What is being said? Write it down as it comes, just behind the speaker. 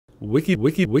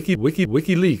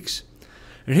WikiLeaks.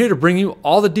 And here to bring you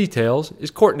all the details is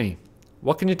Courtney.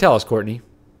 What can you tell us, Courtney?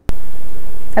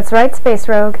 That's right, Space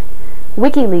Rogue.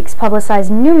 WikiLeaks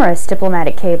publicized numerous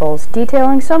diplomatic cables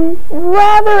detailing some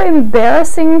rather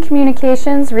embarrassing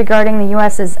communications regarding the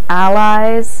U.S.'s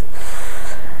allies.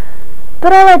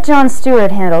 But I'll let Jon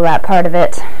Stewart handle that part of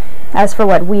it. As for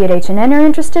what we at HNN are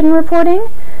interested in reporting,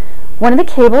 one of the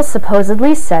cables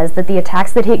supposedly says that the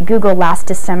attacks that hit Google last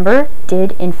December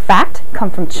did, in fact, come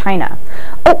from China.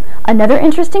 Oh, another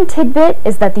interesting tidbit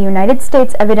is that the United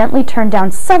States evidently turned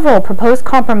down several proposed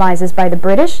compromises by the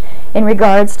British in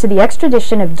regards to the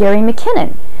extradition of Gary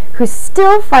McKinnon, who's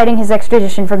still fighting his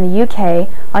extradition from the UK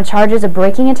on charges of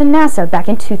breaking into NASA back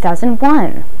in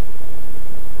 2001.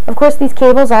 Of course, these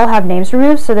cables all have names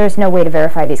removed, so there's no way to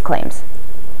verify these claims.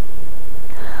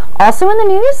 Also in the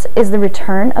news is the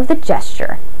return of the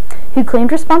Gesture, who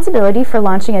claimed responsibility for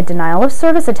launching a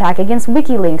denial-of-service attack against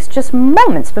WikiLeaks just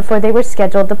moments before they were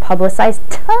scheduled to publicize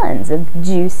tons of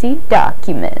juicy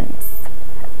documents.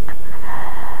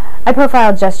 I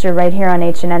profiled Gesture right here on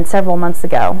HNN several months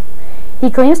ago.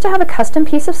 He claims to have a custom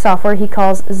piece of software he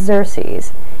calls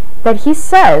Xerxes that he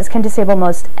says can disable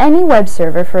most any web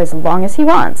server for as long as he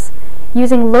wants,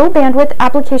 using low-bandwidth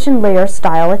application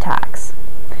layer-style attacks.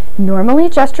 Normally,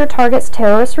 Gesture targets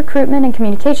terrorist recruitment and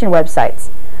communication websites,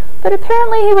 but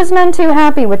apparently he was none too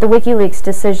happy with the WikiLeaks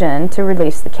decision to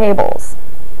release the cables.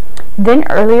 Then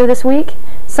earlier this week,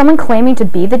 someone claiming to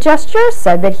be the Gesture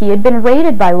said that he had been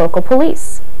raided by local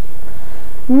police.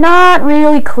 Not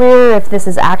really clear if this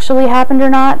has actually happened or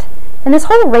not, and this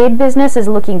whole raid business is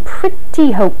looking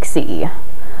pretty hoaxy.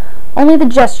 Only the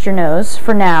Gesture knows,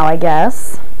 for now, I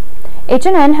guess.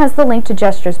 HNN has the link to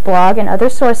Gesture's blog and other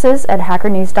sources at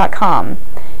hackernews.com,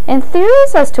 and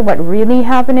theories as to what really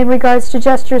happened in regards to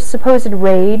Gesture's supposed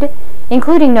raid,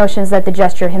 including notions that the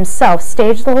Gesture himself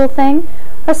staged the whole thing,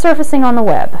 are surfacing on the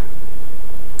web.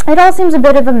 It all seems a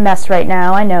bit of a mess right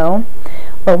now, I know,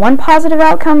 but one positive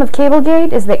outcome of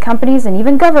Cablegate is that companies and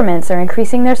even governments are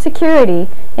increasing their security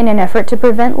in an effort to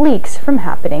prevent leaks from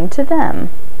happening to them.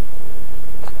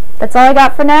 That's all I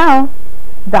got for now.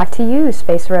 Back to you,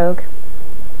 Space Rogue.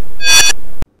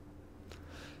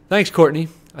 Thanks, Courtney.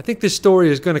 I think this story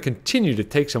is going to continue to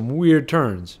take some weird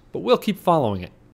turns, but we'll keep following it.